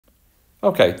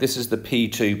Okay, this is the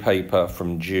P2 paper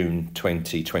from June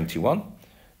 2021.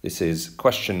 This is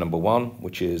question number 1,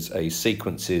 which is a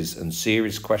sequences and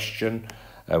series question.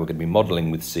 We're going to be modelling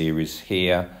with series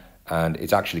here, and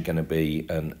it's actually going to be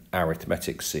an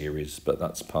arithmetic series, but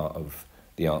that's part of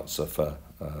the answer for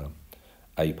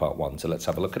A part 1. So let's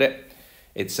have a look at it.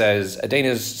 It says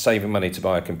Adina's saving money to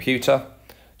buy a computer.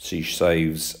 She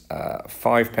saves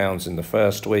 £5 in the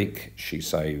first week. She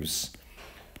saves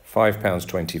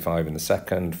 £5.25 in the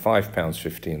second,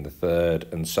 £5.50 in the third,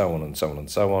 and so on and so on and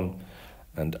so on.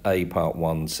 And A part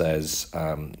 1 says,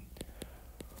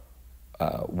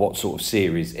 what sort of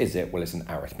series is it? Well, it's an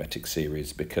arithmetic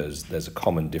series because there's a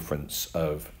common difference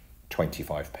of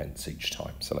 25 pence each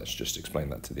time. So let's just explain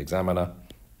that to the examiner.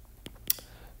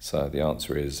 So the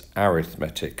answer is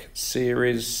arithmetic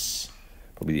series.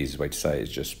 Probably the easiest way to say it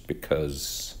is just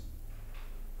because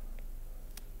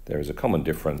there is a common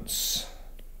difference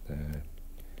there.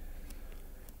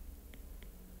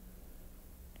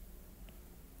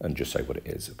 And just say what it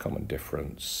is, a common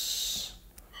difference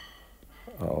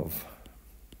of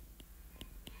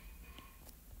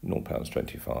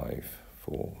 £0.25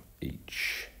 for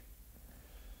each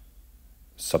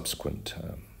subsequent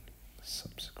term.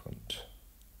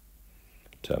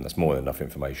 That's more than enough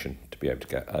information to be able to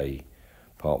get A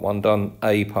part 1 done.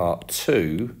 A part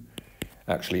 2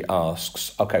 actually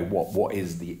asks, okay, what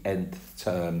is the nth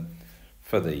term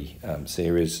for the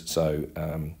series? So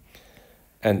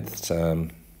nth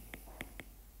term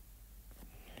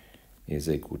is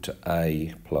equal to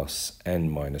A plus n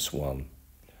minus 1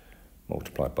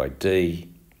 multiplied by D.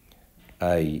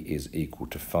 A is equal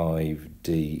to 5,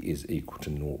 D is equal to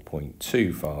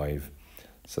 0.25.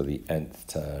 So the nth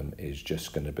term is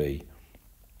just going to be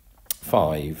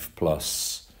 5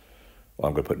 plus, well,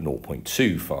 I'm going to put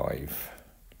 0.25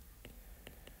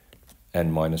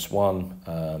 n minus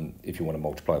 1. If you want to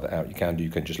multiply that out, you can do. You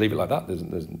can just leave it like that.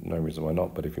 There's no reason why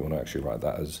not. But if you want to actually write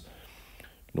that as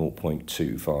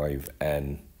 0.25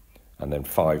 n, and then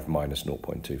 5 minus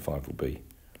 0.25 will be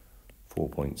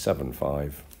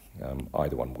 4.75.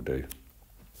 Either one will do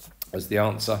as the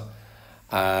answer.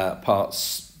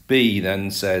 Parts B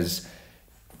then says,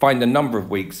 find the number of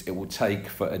weeks it will take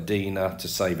for Adina to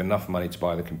save enough money to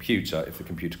buy the computer if the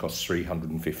computer costs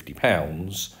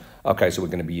 £350. Okay, so we're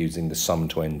going to be using the sum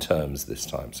to n terms this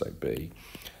time, so B.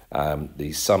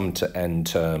 The sum to n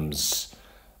terms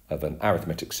of an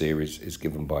arithmetic series is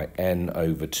given by n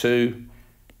over 2,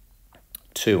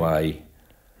 2a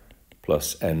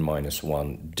plus n minus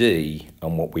 1d,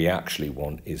 and what we actually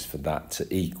want is for that to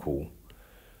equal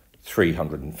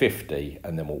 350,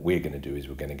 and then what we're going to do is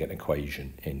we're going to get an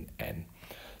equation in n.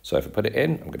 So if I put it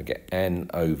in, I'm going to get n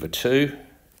over 2,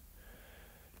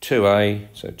 2a,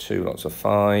 so 2 lots of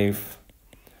 5,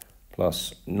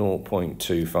 plus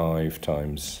 0.25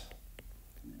 times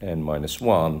n minus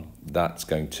 1, that's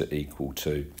going to equal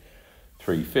to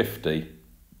 350.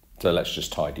 So let's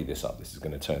just tidy this up. This is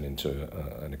going to turn into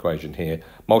an equation here.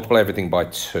 Multiply everything by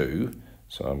 2,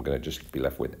 so I'm going to just be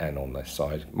left with n on this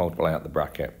side. Multiply out the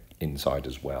bracket inside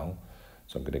as well.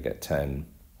 So I'm going to get 10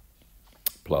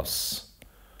 plus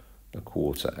a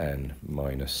quarter n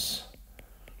minus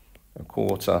a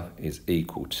quarter is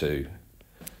equal to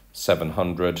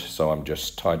 700. So I'm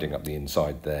just tidying up the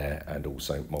inside there and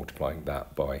also multiplying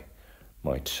that by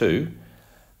my 2.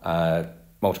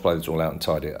 Multiply this all out and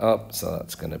tidy it up. So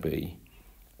that's going to be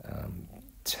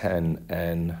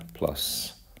 10n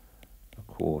plus a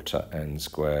quarter n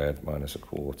squared minus a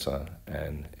quarter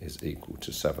n is equal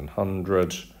to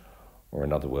 700, or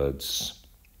in other words,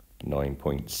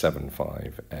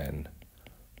 9.75 n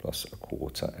plus a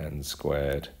quarter n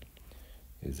squared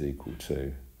is equal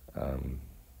to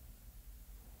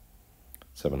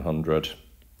 700.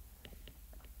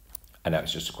 And now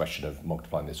it's just a question of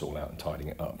multiplying this all out and tidying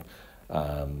it up.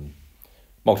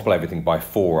 Multiply everything by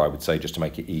 4, I would say, just to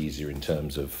make it easier in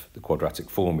terms of the quadratic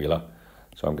formula.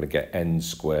 So I'm going to get n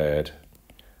squared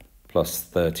plus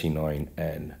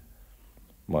 39n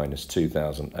minus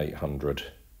 2,800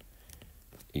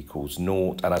 equals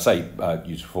 0. And I say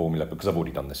use a formula because I've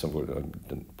already done this. I've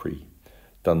already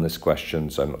done this question,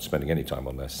 so I'm not spending any time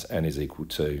on this. N is equal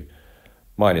to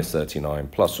minus 39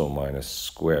 plus or minus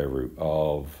square root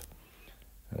of,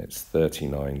 and it's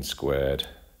 39 squared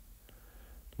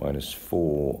minus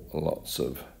 4 lots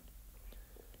of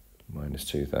minus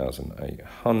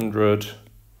 2,800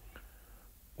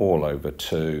 all over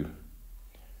 2.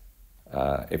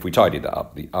 If we tidy that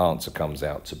up, the answer comes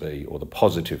out to be, or the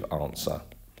positive answer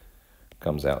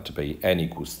comes out to be, n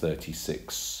equals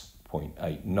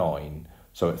 36.89.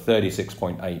 So at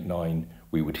 36.89,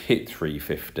 we would hit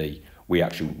 350. We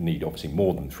actually need obviously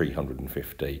more than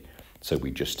 350. So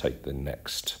we just take the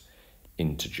next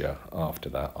integer after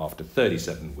that. After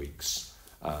 37 weeks,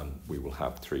 we will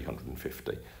have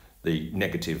 350. The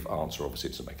negative answer obviously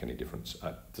doesn't make any difference.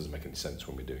 Doesn't make any sense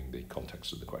when we're doing the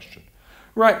context of the question.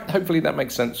 Right, hopefully that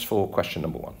makes sense for question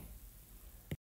number 1.